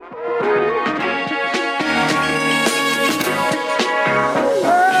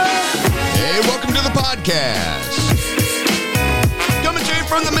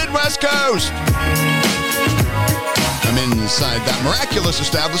host. I'm inside that miraculous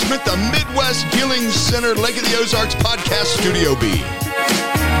establishment, the Midwest Healing Center, Lake of the Ozarks Podcast Studio B.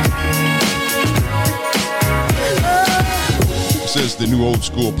 This is the New Old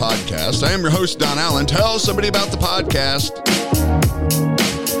School Podcast. I am your host, Don Allen. Tell somebody about the podcast.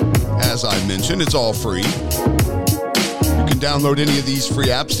 As I mentioned, it's all free. You can download any of these free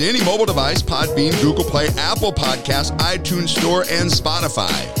apps to any mobile device: Podbean, Google Play, Apple Podcasts, iTunes Store, and Spotify.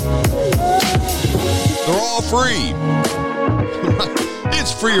 They're all free.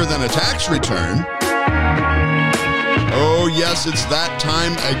 It's freer than a tax return. Oh, yes, it's that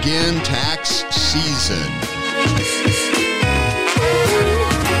time again, tax season.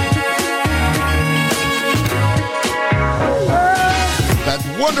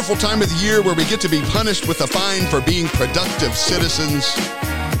 That wonderful time of the year where we get to be punished with a fine for being productive citizens,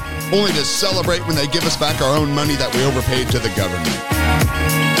 only to celebrate when they give us back our own money that we overpaid to the government.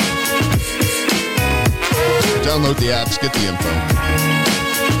 Download the apps, get the info.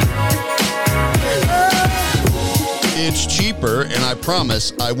 It's cheaper, and I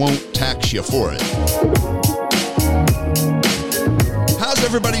promise I won't tax you for it. How's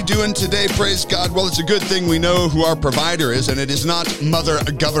everybody doing today? Praise God. Well, it's a good thing we know who our provider is, and it is not Mother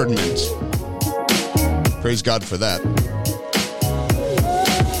Government. Praise God for that.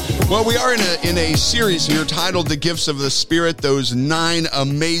 Well, we are in a series here titled The Gifts of the Spirit, those 9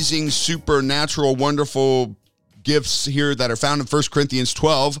 amazing, supernatural, wonderful gifts here that are found in 1 Corinthians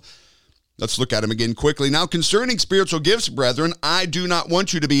 12. Let's look at them again quickly. Now, concerning spiritual gifts, brethren, I do not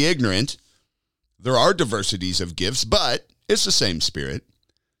want you to be ignorant. There are diversities of gifts, but it's the same Spirit.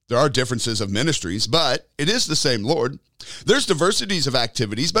 There are differences of ministries, but it is the same Lord. There's diversities of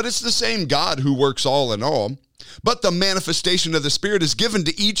activities, but it's the same God who works all in all. But the manifestation of the Spirit is given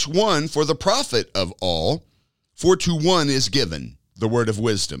to each one for the profit of all. For to one is given the word of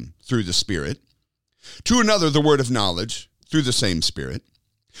wisdom through the Spirit, to another the word of knowledge through the same Spirit,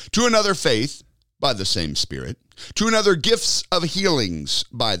 to another faith by the same Spirit, to another gifts of healings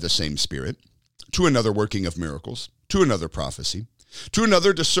by the same Spirit, to another working of miracles, to another prophecy, to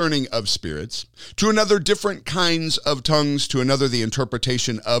another discerning of spirits, to another different kinds of tongues, to another the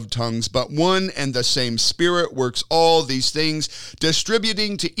interpretation of tongues. But one and the same Spirit works all these things,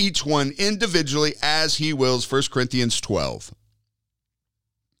 distributing to each one individually as he wills. 1 Corinthians 12.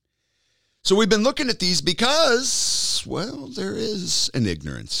 So we've been looking at these because, well, there is an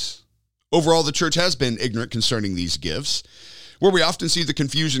ignorance. Overall, the church has been ignorant concerning these gifts, where we often see the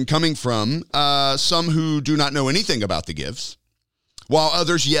confusion coming from some who do not know anything about the gifts, while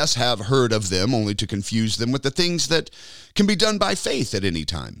others, yes, have heard of them, only to confuse them with the things that can be done by faith at any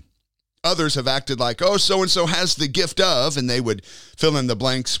time. Others have acted like, oh, so-and-so has the gift of, and they would fill in the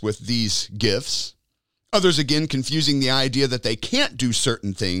blanks with these gifts. Others, again, confusing the idea that they can't do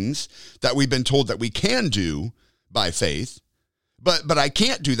certain things that we've been told that we can do by faith. But I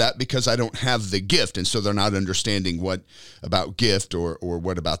can't do that because I don't have the gift, and so they're not understanding what about gift or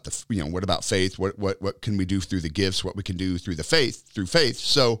what about the what about faith? What can we do through the gifts? What we can do through faith?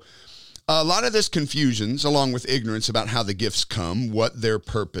 So a lot of this confusions, along with ignorance about how the gifts come, what their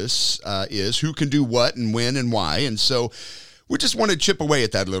purpose is, who can do what and when and why, and so we just want to chip away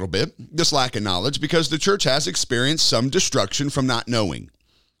at that a little bit, this lack of knowledge, because the church has experienced some destruction from not knowing.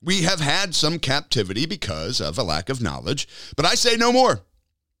 We have had some captivity because of a lack of knowledge, but I say no more.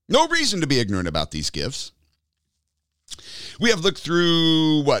 No reason to be ignorant about these gifts. We have looked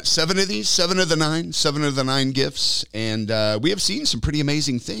through, 7 of these? 7 of the 9 gifts, and we have seen some pretty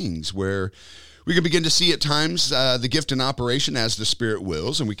amazing things where we can begin to see at times the gift in operation as the Spirit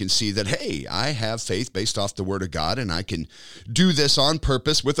wills, and we can see that, hey, I have faith based off the Word of God, and I can do this on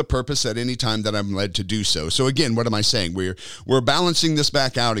purpose, with a purpose at any time that I'm led to do so. So again, what am I saying? We're balancing this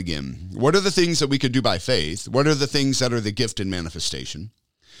back out again. What are the things that we could do by faith? What are the things that are the gift in manifestation?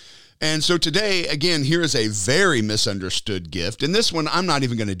 And so today, again, here is a very misunderstood gift, and this one, I'm not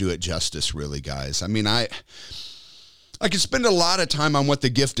even going to do it justice, really, guys. I mean, I could spend a lot of time on what the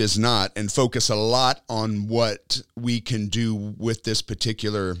gift is not and focus a lot on what we can do with this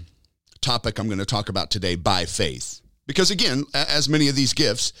particular topic I'm going to talk about today by faith. Because again, as many of these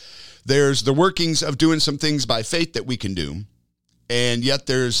gifts, there's the workings of doing some things by faith that we can do, and yet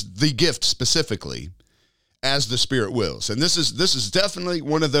there's the gift specifically as the Spirit wills. And this is definitely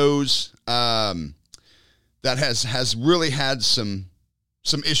one of those that has really had some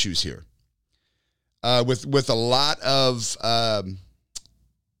issues here. With a lot of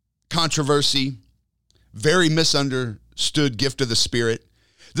controversy, very misunderstood gift of the Spirit.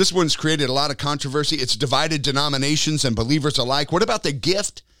 This one's created a lot of controversy. It's divided denominations and believers alike. What about the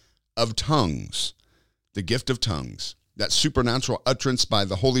gift of tongues? The gift of tongues. that supernatural utterance by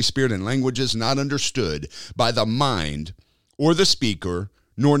the Holy Spirit in languages not understood by the mind or the speaker,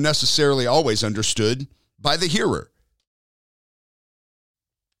 nor necessarily always understood by the hearer.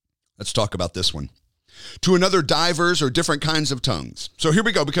 Let's talk about this one. To another, divers or different kinds of tongues. So here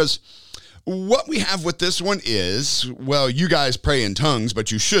we go, because what we have with this one is, well, you guys pray in tongues,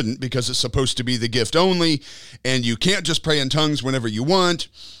 but you shouldn't, because it's supposed to be the gift only, and you can't just pray in tongues whenever you want.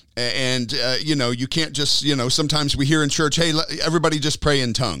 And, you can't just, sometimes we hear in church, hey, everybody just pray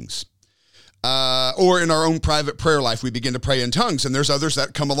in tongues. Or in our own private prayer life, we begin to pray in tongues. And there's others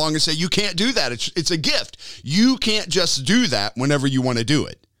that come along and say, you can't do that. It's a gift. You can't just do that whenever you want to do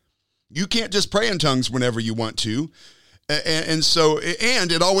it. You can't just pray in tongues whenever you want to. And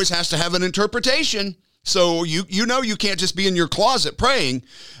it always has to have an interpretation. So you can't just be in your closet praying,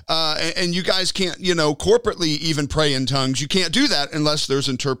 and you guys can't, corporately even pray in tongues. You can't do that unless there's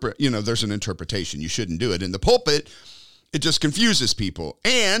an interpretation. You shouldn't do it. In the pulpit, it just confuses people.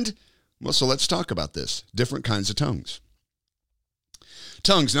 So let's talk about this. Different kinds of tongues.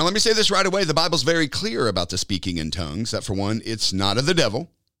 Tongues. Now, let me say this right away. The Bible's very clear about the speaking in tongues, that for one, it's not of the devil.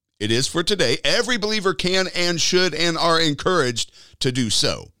 It is for today. Every believer can and should and are encouraged to do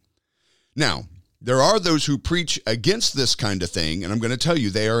so. Now, there are those who preach against this kind of thing, and I'm going to tell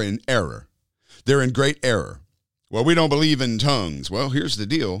you they are in error. They're in great error. Well, we don't believe in tongues. Well, here's the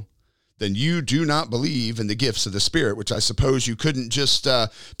deal. Then you do not believe in the gifts of the Spirit, which I suppose you couldn't just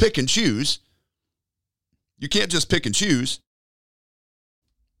pick and choose. You can't just pick and choose.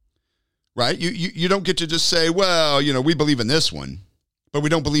 Right? You don't get to just say, well, we believe in this one, but we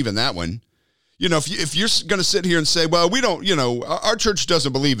don't believe in that one. If you're going to sit here and say, well, we don't, our church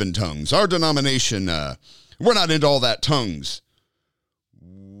doesn't believe in tongues. Our denomination, we're not into all that tongues.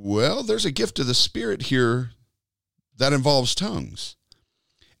 Well, there's a gift of the Spirit here that involves tongues.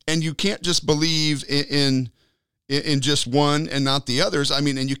 And you can't just believe in just one and not the others.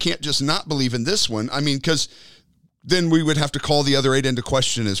 And you can't just not believe in this one. Because then we would have to call the other 8 into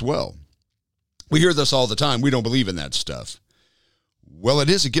question as well. We hear this all the time. We don't believe in that stuff. Well,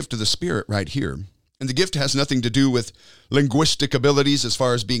 it is a gift of the Spirit right here. And the gift has nothing to do with linguistic abilities as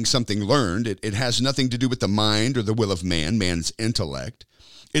far as being something learned. It has nothing to do with the mind or the will of man's intellect.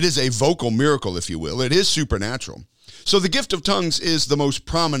 It is a vocal miracle, if you will. It is supernatural. So the gift of tongues is the most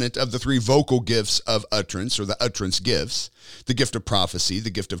prominent of the 3 vocal gifts of utterance, or the utterance gifts: the gift of prophecy,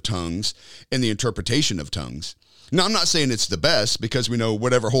 the gift of tongues, and the interpretation of tongues. Now, I'm not saying it's the best, because we know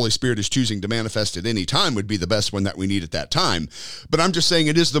whatever Holy Spirit is choosing to manifest at any time would be the best one that we need at that time. But I'm just saying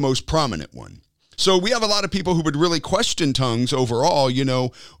it is the most prominent one. So we have a lot of people who would really question tongues overall.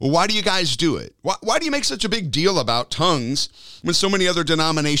 Well, why do you guys do it? Why do you make such a big deal about tongues when so many other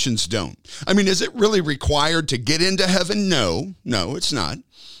denominations don't? Is it really required to get into heaven? No, it's not.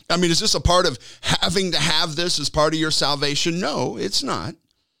 Is this a part of having to have this as part of your salvation? No, it's not.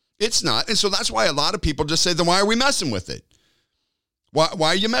 It's not. And so that's why a lot of people just say, then why are we messing with it? Why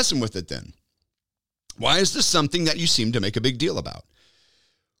are you messing with it then? Why is this something that you seem to make a big deal about?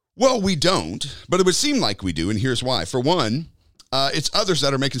 Well, we don't, but it would seem like we do, and here's why. For one, it's others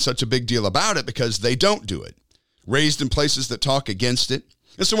that are making such a big deal about it because they don't do it. Raised in places that talk against it.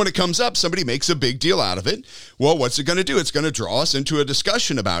 And so when it comes up, somebody makes a big deal out of it. Well, what's it going to do? It's going to draw us into a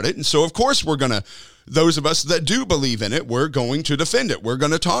discussion about it. And so, of course, those of us that do believe in it, we're going to defend it. We're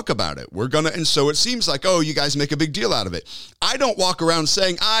going to talk about it. And so it seems like, oh, you guys make a big deal out of it. I don't walk around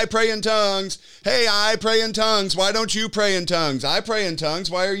saying, I pray in tongues. Hey, I pray in tongues. Why don't you pray in tongues? I pray in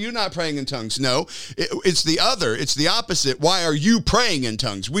tongues. Why are you not praying in tongues? No, it's the other. It's the opposite. Why are you praying in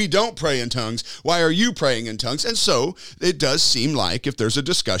tongues? We don't pray in tongues. Why are you praying in tongues? And so it does seem like if there's a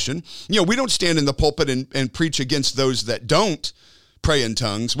discussion, we don't stand in the pulpit and preach against those that don't pray in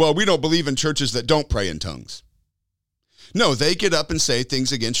tongues. Well, we don't believe in churches that don't pray in tongues. No, they get up and say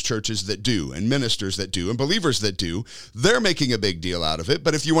things against churches that do, and ministers that do, and believers that do. They're making a big deal out of it,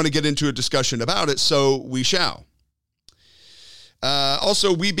 but if you want to get into a discussion about it, so we shall.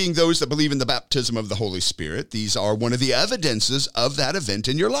 Also, we being those that believe in the baptism of the Holy Spirit, these are one of the evidences of that event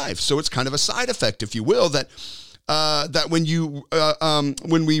in your life. So it's kind of a side effect, if you will, that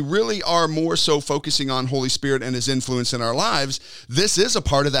when we really are more so focusing on Holy Spirit and his influence in our lives, this is a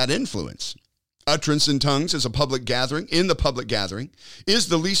part of that influence. Utterance in tongues is a public gathering. In the public gathering is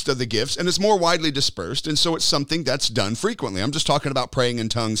the least of the gifts, and it's more widely dispersed, and so it's something that's done frequently. I'm just talking about praying in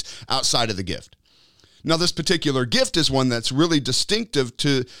tongues outside of the gift. Now, this particular gift is one that's really distinctive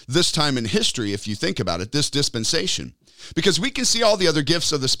to this time in history, if you think about it, this dispensation. Because we can see all the other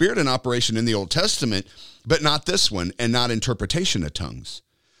gifts of the Spirit in operation in the Old Testament, but not this one, and not interpretation of tongues.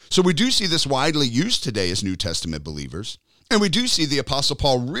 So we do see this widely used today as New Testament believers, And we do see the Apostle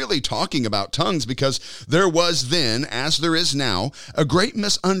Paul really talking about tongues because there was then, as there is now, a great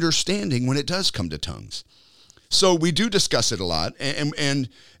misunderstanding when it does come to tongues. So we do discuss it a lot, and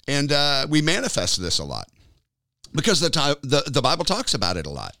we manifest this a lot because the Bible talks about it a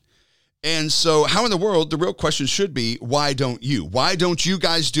lot. And so how in the world, the real question should be, why don't you? Why don't you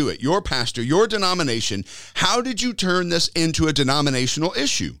guys do it? Your pastor, your denomination, how did you turn this into a denominational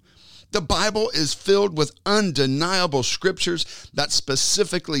issue? The Bible is filled with undeniable scriptures that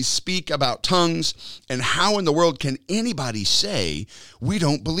specifically speak about tongues, and how in the world can anybody say, we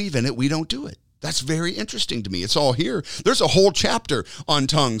don't believe in it, we don't do it? That's very interesting to me. It's all here. There's a whole chapter on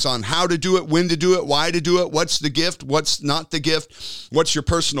tongues, on how to do it, when to do it, why to do it, what's the gift, what's not the gift, what's your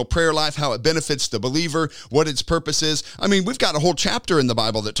personal prayer life, how it benefits the believer, what its purpose is. I mean, we've got a whole chapter in the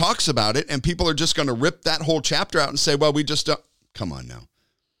Bible that talks about it, and people are just going to rip that whole chapter out and say, well, we just don't. Come on now.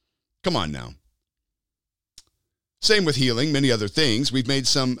 Come on now. Same with healing, many other things. We've made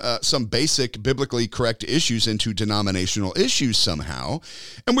some basic biblically correct issues into denominational issues somehow,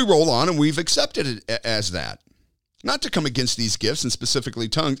 and we roll on and we've accepted it as that. Not to come against these gifts, and specifically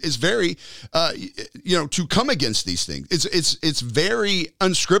tongues, is very, to come against these things. It's very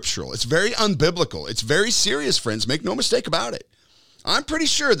unscriptural. It's very unbiblical. It's very serious, friends. Make no mistake about it. I'm pretty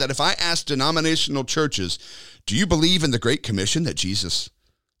sure that if I asked denominational churches, do you believe in the Great Commission that Jesus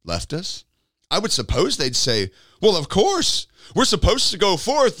left us? I would suppose they'd say, well, of course, we're supposed to go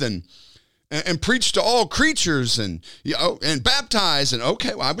forth and preach to all creatures and baptize. And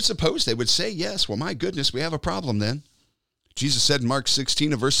okay, well, I would suppose they would say yes. Well, my goodness, we have a problem then. Jesus said in Mark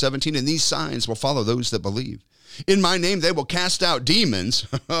 16 and verse 17, and these signs will follow those that believe. In my name, they will cast out demons.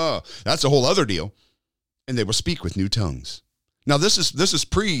 That's a whole other deal. And they will speak with new tongues. Now, this is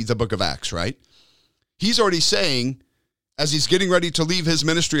pre the book of Acts, right? He's already saying, as he's getting ready to leave his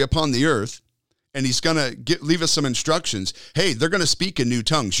ministry upon the earth, and he's going to leave us some instructions, hey, they're going to speak in new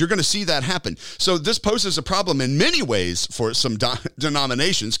tongues. You're going to see that happen. So this poses a problem in many ways for some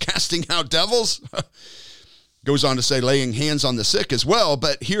denominations. Casting out devils goes on to say laying hands on the sick as well,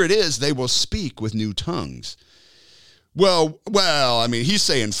 but here it is, they will speak with new tongues. Well, I mean, he's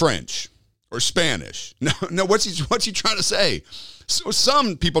saying French or Spanish. No, what's he trying to say? So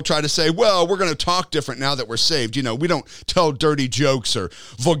some people try to say, well, we're going to talk different now that we're saved. You know, we don't tell dirty jokes or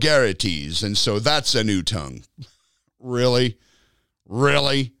vulgarities, and so that's a new tongue. Really?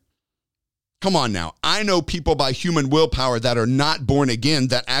 Really? Come on now. I know people by human willpower that are not born again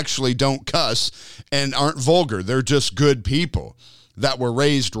that actually don't cuss and aren't vulgar. They're just good people that were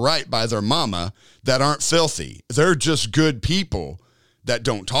raised right by their mama that aren't filthy. They're just good people that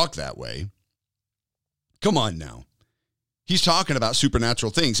don't talk that way. Come on now. He's talking about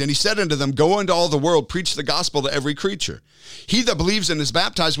supernatural things. And he said unto them, go into all the world, preach the gospel to every creature. He that believes and is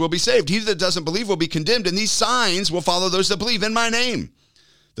baptized will be saved. He that doesn't believe will be condemned. And these signs will follow those that believe in my name.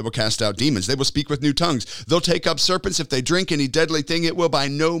 They will cast out demons. They will speak with new tongues. They'll take up serpents. If they drink any deadly thing, it will by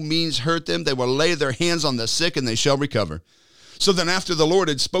no means hurt them. They will lay their hands on the sick and they shall recover. So then after the Lord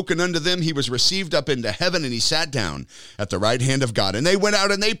had spoken unto them, he was received up into heaven, and he sat down at the right hand of God. And they went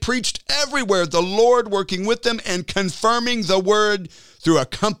out and they preached everywhere, the Lord working with them and confirming the word through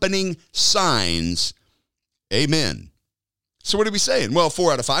accompanying signs. Amen. So what are we saying? Well,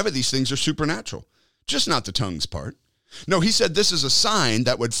 4 out of 5 of these things are supernatural, just not the tongues part. No, he said this is a sign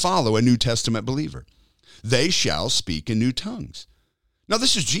that would follow a New Testament believer. They shall speak in new tongues. Now,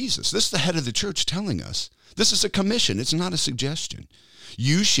 this is Jesus. This is the head of the church telling us. This is a commission. It's not a suggestion.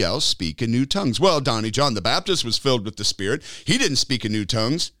 You shall speak in new tongues. Well, Donnie, John the Baptist was filled with the Spirit. He didn't speak in new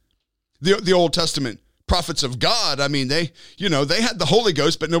tongues. The Old Testament prophets of God, I mean, they had the Holy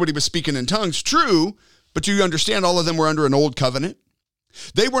Ghost, but nobody was speaking in tongues. True, but you understand all of them were under an old covenant.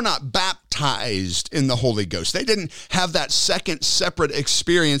 They were not baptized in the Holy Ghost. They didn't have that second separate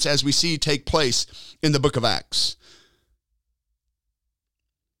experience as we see take place in the book of Acts.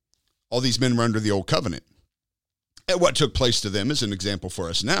 All these men were under the old covenant. And what took place to them is an example for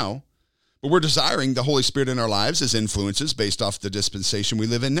us now. But we're desiring the Holy Spirit in our lives as influences based off the dispensation we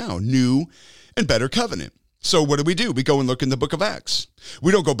live in now, new and better covenant. So what do? We go and look in the book of Acts.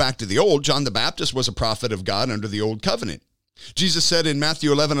 We don't go back to the old. John the Baptist was a prophet of God under the old covenant. Jesus said in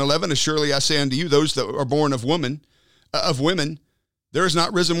Matthew 11:11, surely I say unto you, those that are born of women, there is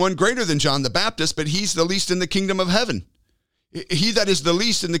not risen one greater than John the Baptist, but he's the least in the kingdom of heaven. He that is the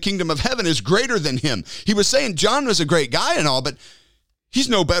least in the kingdom of heaven is greater than him. He was saying John was a great guy and all, but he's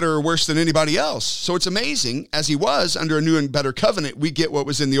no better or worse than anybody else. So it's amazing, as he was under a new and better covenant, we get what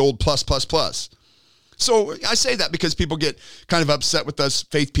was in the old plus. So I say that because people get kind of upset with us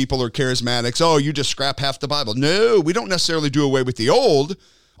faith people or charismatics. Oh, you just scrap half the Bible. No, we don't necessarily do away with the old,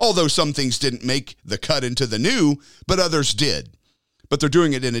 Although some things didn't make the cut into the new, but others did. But they're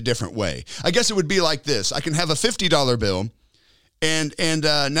doing it in a different way. I guess it would be like this. I can have a $50 bill, and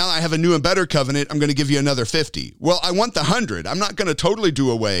now I have a new and better covenant. I'm going to give you another 50. Well, I want the 100. I'm not going to totally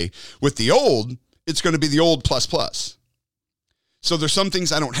do away with the old. It's going to be the old plus plus. So there's some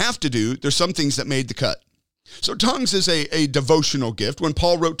things I don't have to do. There's some things that made the cut. So tongues is a devotional gift. When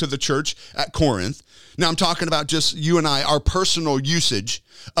Paul wrote to the church at Corinth, now I'm talking about just you and I, our personal usage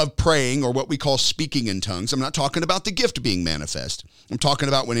of praying, or what we call speaking in tongues. I'm not talking about the gift being manifest. I'm talking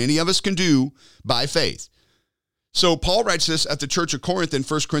about what any of us can do by faith. So Paul writes this at the church of Corinth in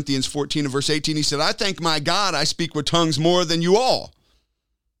 1 Corinthians 14 and verse 18. He said, I thank my God I speak with tongues more than you all.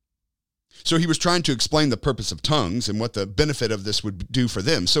 So he was trying to explain the purpose of tongues and what the benefit of this would do for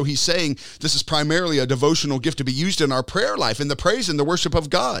them. So he's saying this is primarily a devotional gift to be used in our prayer life, in the praise and the worship of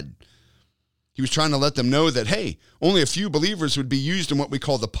God. He was trying to let them know that, hey, only a few believers would be used in what we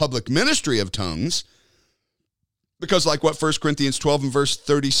call the public ministry of tongues. Because like what 1 Corinthians 12 and verse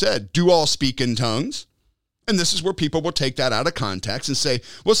 30 said, do all speak in tongues? And this is where people will take that out of context and say,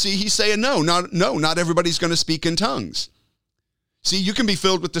 well, see, he's saying not everybody's going to speak in tongues. See, you can be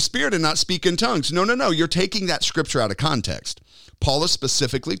filled with the Spirit and not speak in tongues. No. You're taking that scripture out of context. Paul is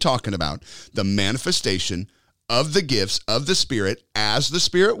specifically talking about the manifestation of the gifts of the Spirit as the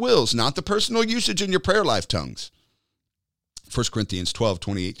Spirit wills, not the personal usage in your prayer life tongues. 1 Corinthians 12,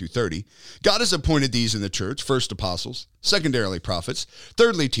 28 through 30. God has appointed these in the church, first apostles, secondarily prophets,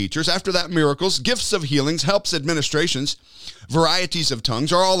 thirdly teachers, after that miracles, gifts of healings, helps, administrations, varieties of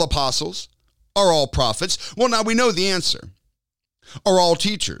tongues. Are all apostles? Are all prophets? Well, now we know the answer. Are all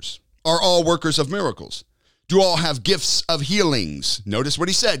teachers? Are all workers of miracles? Do all have gifts of healings? Notice what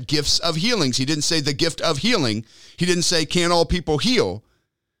he said, gifts of healings. He didn't say the gift of healing. He didn't say, can all people heal?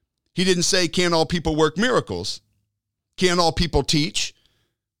 He didn't say, can all people work miracles? Can all people teach?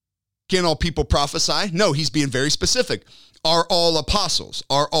 Can all people prophesy? No, he's being very specific. Are all apostles?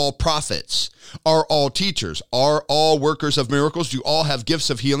 Are all prophets? Are all teachers? Are all workers of miracles? Do all have gifts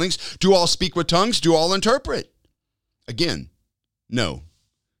of healings? Do all speak with tongues? Do all interpret? Again, no.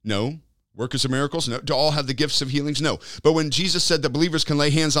 Workers of miracles? No. Do all have the gifts of healings? No. But when Jesus said that believers can lay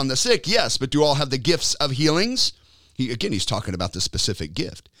hands on the sick, yes, but do all have the gifts of healings? He's talking about the specific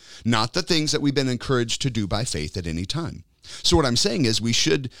gift, not the things that we've been encouraged to do by faith at any time. So what I'm saying is we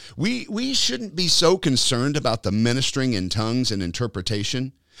shouldn't be so concerned about the ministering in tongues and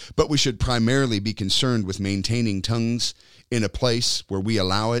interpretation, but we should primarily be concerned with maintaining tongues in a place where we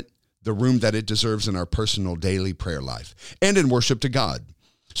allow it the room that it deserves in our personal daily prayer life and in worship to God.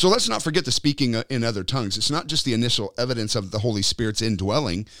 So let's not forget the speaking in other tongues. It's not just the initial evidence of the Holy Spirit's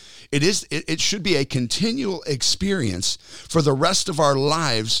indwelling. It should be a continual experience for the rest of our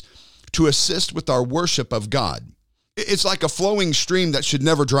lives to assist with our worship of God. It's like a flowing stream that should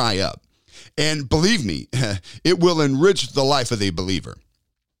never dry up. And believe me, it will enrich the life of the believer.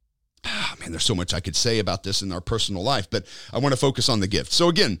 Man, there's so much I could say about this in our personal life, but I want to focus on the gift. So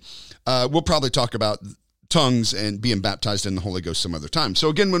again, we'll probably talk about tongues and being baptized in the Holy Ghost some other time. So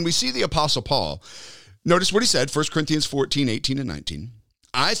again, when we see the Apostle Paul, notice what he said, 1 Corinthians 14, 18 and 19.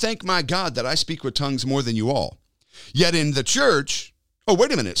 I thank my God that I speak with tongues more than you all. Yet in the church, oh,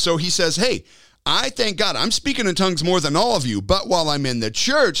 wait a minute. So he says, hey, I thank God I'm speaking in tongues more than all of you, but while I'm in the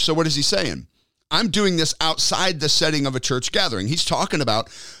church, so what is he saying? I'm doing this outside the setting of a church gathering. He's talking about,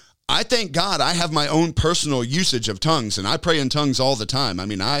 I thank God I have my own personal usage of tongues, and I pray in tongues all the time. I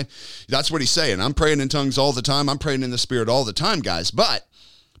mean, that's what he's saying. I'm praying in tongues all the time. I'm praying in the Spirit all the time, guys. But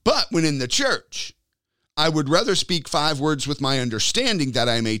when in the church, I would rather speak 5 words with my understanding that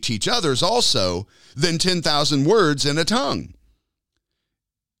I may teach others also than 10,000 words in a tongue.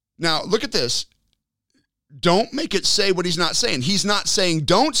 Now, look at this. Don't make it say what he's not saying. He's not saying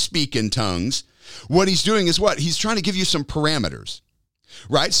don't speak in tongues. What he's doing is what? He's trying to give you some parameters.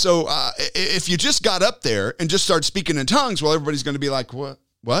 Right? So if you just got up there and just started speaking in tongues, well, everybody's going to be like, what?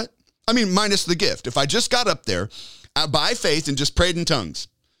 I mean, minus the gift. If I just got up there by faith and just prayed in tongues,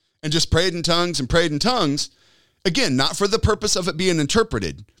 again, not for the purpose of it being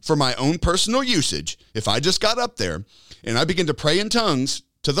interpreted, for my own personal usage, if I just got up there and I begin to pray in tongues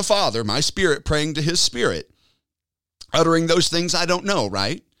to the Father, my spirit praying to his spirit, uttering those things I don't know,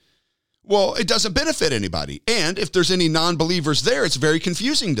 right? Well, it doesn't benefit anybody. And if there's any non-believers there, it's very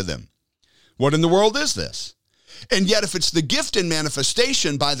confusing to them. What in the world is this? And yet, if it's the gift and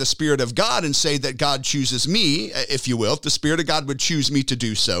manifestation by the Spirit of God and say that God chooses me, if you will, if the Spirit of God would choose me to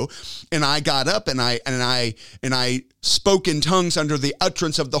do so, and I got up and I spoke in tongues under the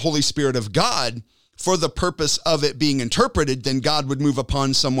utterance of the Holy Spirit of God for the purpose of it being interpreted, then God would move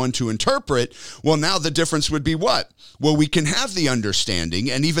upon someone to interpret. Well, now the difference would be what? Well, we can have the understanding,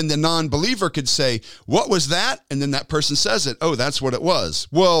 and even the non-believer could say, what was that? And then that person says it. Oh, that's what it was.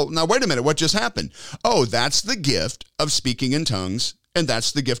 Well, now wait a minute. What just happened? Oh, that's the gift of speaking in tongues, and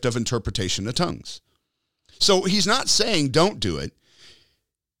that's the gift of interpretation of tongues. So he's not saying don't do it.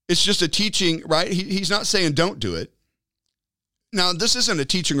 It's just a teaching, right? He's not saying don't do it. Now, this isn't a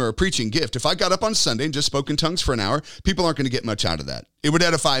teaching or a preaching gift. If I got up on Sunday and just spoke in tongues for an hour, people aren't going to get much out of that. It would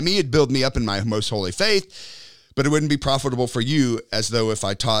edify me. It'd build me up in my most holy faith, but it wouldn't be profitable for you as though if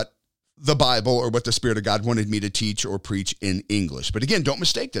I taught the Bible or what the Spirit of God wanted me to teach or preach in English. But again, don't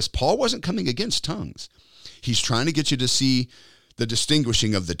mistake this. Paul wasn't coming against tongues. He's trying to get you to see the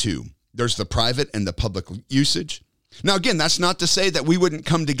distinguishing of the two. There's the private and the public usage. Now, again, that's not to say that we wouldn't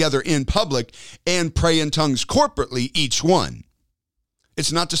come together in public and pray in tongues corporately, each one.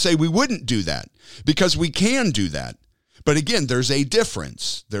 It's not to say we wouldn't do that, because we can do that. But again, there's a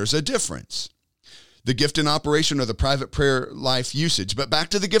difference. There's a difference. The gift in operation or the private prayer life usage. But back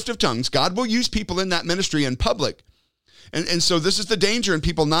to the gift of tongues, God will use people in that ministry in public. And so this is the danger in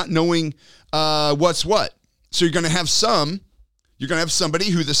people not knowing what's what. So you're going to have somebody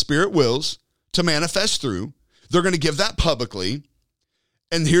who the Spirit wills to manifest through. They're going to give that publicly.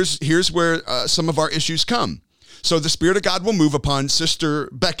 And here's where some of our issues come. So the Spirit of God will move upon Sister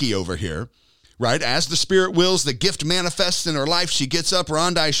Becky over here, right? As the Spirit wills, the gift manifests in her life. She gets up,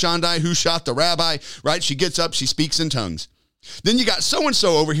 Randai Shandai, who shot the rabbi, right? She gets up, she speaks in tongues. Then you got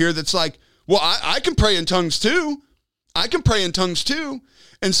so-and-so over here that's like, well, I can pray in tongues too. I can pray in tongues too.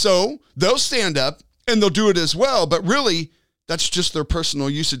 And so they'll stand up and they'll do it as well. But really, that's just their personal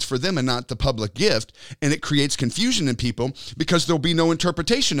usage for them and not the public gift. And it creates confusion in people because there'll be no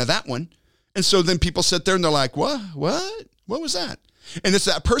interpretation of that one. And so then people sit there and they're like, what? What was that? And it's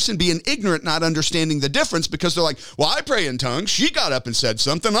that person being ignorant, not understanding the difference, because they're like, well, I pray in tongues. She got up and said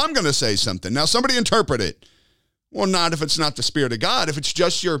something. I'm going to say something. Now somebody interpret it. Well, not if it's not the Spirit of God. If it's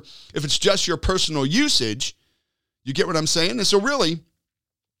just your personal usage, you get what I'm saying? And so really,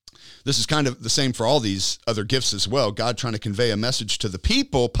 this is kind of the same for all these other gifts as well. God trying to convey a message to the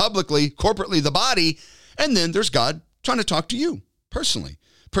people publicly, corporately, the body. And then there's God trying to talk to you personally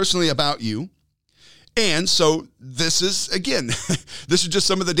about you. And so this is, again, this is just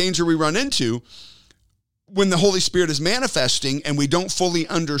some of the danger we run into when the Holy Spirit is manifesting and we don't fully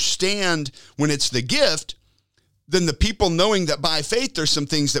understand when it's the gift. Then the people knowing that by faith there's some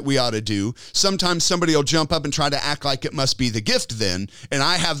things that we ought to do. Sometimes somebody will jump up and try to act like it must be the gift then, and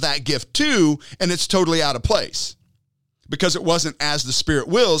I have that gift too, and it's totally out of place because it wasn't as the Spirit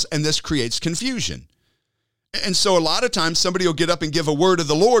wills, and this creates confusion. And so a lot of times somebody will get up and give a word of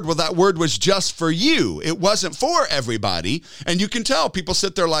the Lord. Well, that word was just for you. It wasn't for everybody. And you can tell people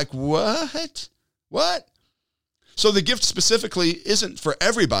sit there like, what? So the gift specifically isn't for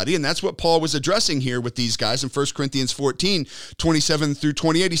everybody, and that's what Paul was addressing here with these guys in 1 Corinthians 14, 27 through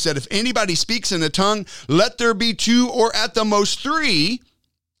 28. He said, if anybody speaks in a tongue, let there be 2 or at the most 3,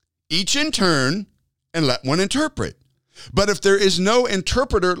 each in turn, and let one interpret. But if there is no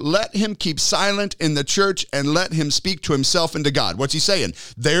interpreter, let him keep silent in the church and let him speak to himself and to God. What's he saying?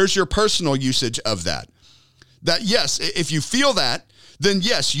 There's your personal usage of that. That yes, if you feel that, then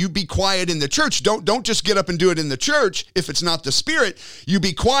yes, you be quiet in the church. Don't just get up and do it in the church. If it's not the Spirit, you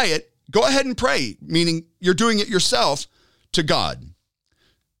be quiet. Go ahead and pray, meaning you're doing it yourself to God.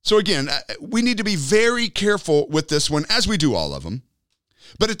 So again, we need to be very careful with this one, as we do all of them.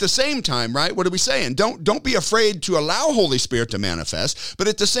 But at the same time, right, what are we saying? Don't be afraid to allow Holy Spirit to manifest. But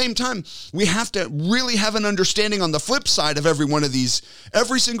at the same time, we have to really have an understanding on the flip side of every one of these.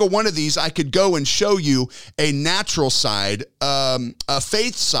 Every single one of these, I could go and show you a natural side, a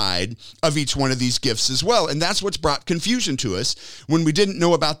faith side of each one of these gifts as well. And that's what's brought confusion to us. When we didn't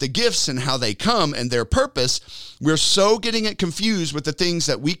know about the gifts and how they come and their purpose, we're so getting it confused with the things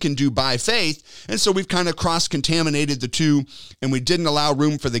that we can do by faith. And so we've kind of cross-contaminated the two, and we didn't allow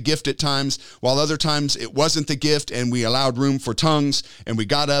room for the gift at times, while other times it wasn't the gift and we allowed room for tongues, and we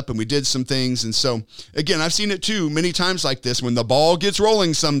got up and we did some things. And so again, I've seen it too many times like this, when the ball gets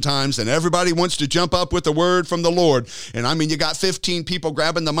rolling sometimes and everybody wants to jump up with a word from the Lord. And I mean, you got 15 people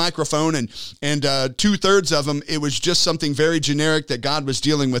grabbing the microphone, and 2/3 of them, it was just something very generic that God was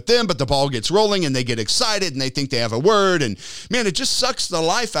dealing with them, but the ball gets rolling and they get excited and they think they have a word. And man, it just sucks the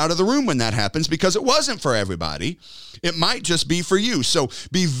life out of the room when that happens, because it wasn't for everybody. It might just be for you. So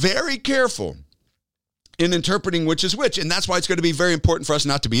be very careful in interpreting which is which. And that's why it's going to be very important for us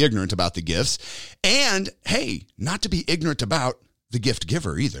not to be ignorant about the gifts. And hey, not to be ignorant about the gift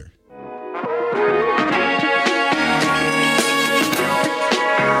giver either.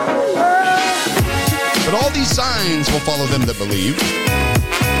 But all these signs will follow them that believe.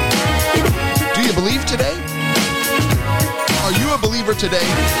 Do you believe today? Are you a believer today?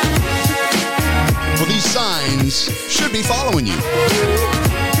 Well, these signs should be following you.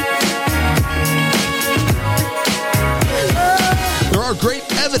 There are great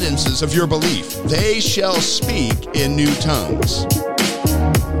evidences of your belief. They shall speak in new tongues.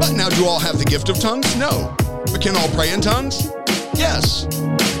 But now, do all have the gift of tongues? No. But can all pray in tongues? Yes.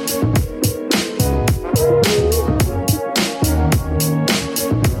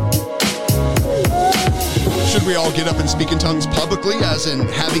 Should we all get up and speak in tongues publicly, as in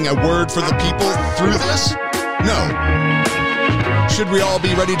having a word for the people through this? No. Should we all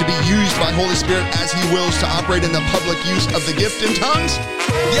be ready to be used by Holy Spirit as He wills to operate in the public use of the gift in tongues?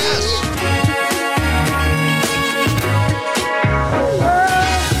 Yes.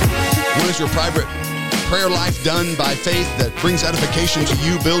 One is your private prayer life done by faith that brings edification to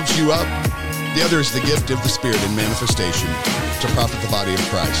you, builds you up. The other is the gift of the Spirit in manifestation to profit the body of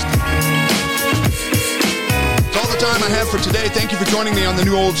Christ. That's all the time I have for today. Thank you for joining me on the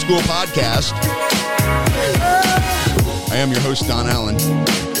New Old School podcast. I am your host, Don Allen.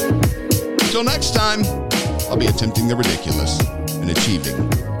 Until next time, I'll be attempting the ridiculous and achieving